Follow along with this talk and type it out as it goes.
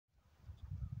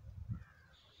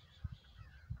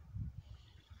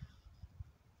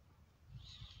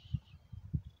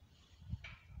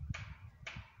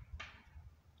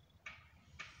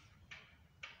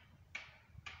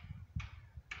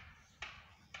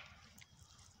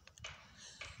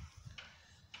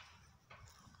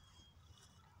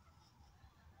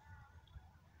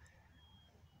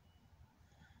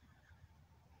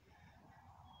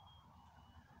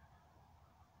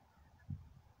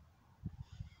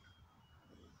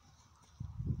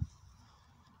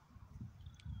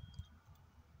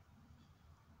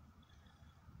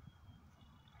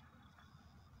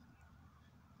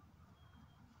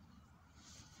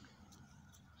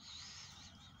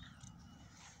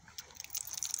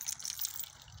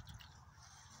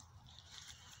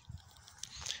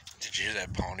you hear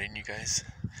that pounding, you guys?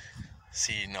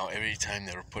 See, now every time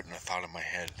they were putting a thought in my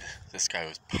head, this guy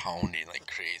was pounding like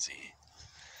crazy.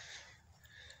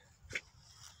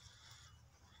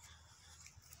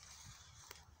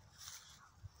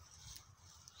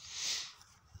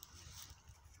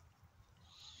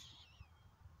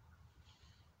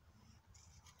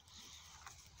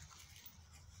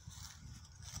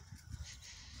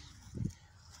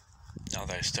 Now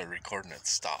that I started recording, it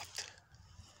stopped.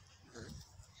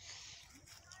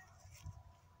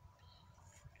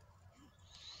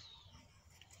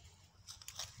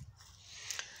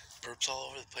 Perps all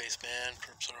over the place, man.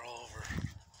 Perps are all over.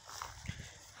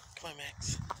 Come on,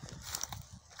 Max.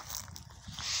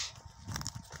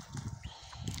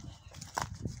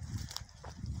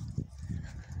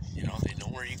 You know, they know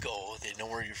where you go. They know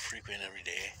where you frequent every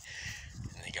day.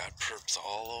 And they got perps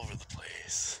all over the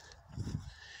place.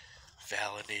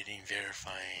 Validating,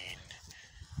 verifying.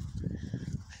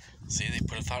 See, they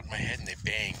put a thought in my head and they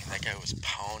bang. And that guy was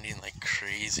pounding like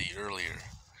crazy earlier.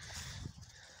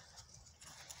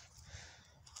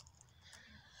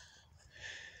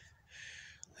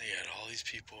 They had all these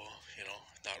people, you know,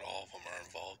 not all of them are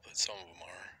involved, but some of them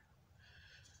are.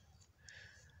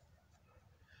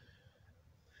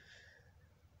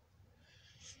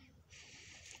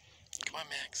 Come on,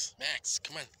 Max. Max,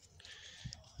 come on.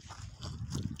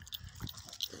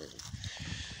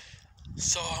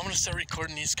 So I'm gonna start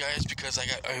recording these guys because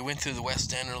I went through the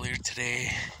West End earlier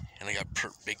today and I got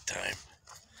perked big time.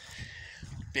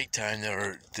 Big time.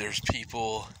 There's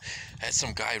people. I had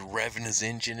some guy revving his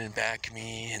engine in back of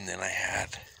me, and then I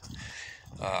had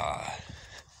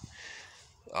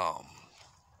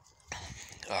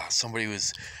somebody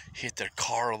was hit their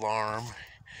car alarm,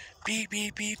 beep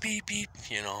beep beep beep beep,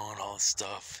 you know, and all this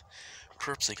stuff.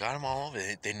 Perps, they got them all over.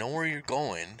 They know where you're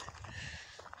going.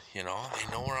 You know, they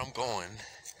know where I'm going.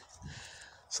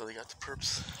 So they got the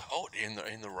perps out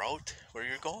in the route where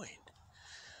you're going.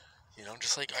 You know,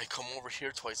 just like I come over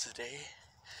here twice a day,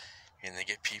 and they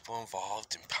get people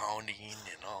involved in pounding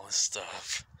and all this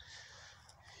stuff.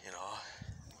 You know,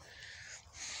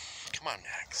 come on,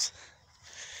 Max.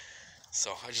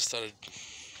 So I just thought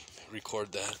I'd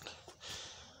record that.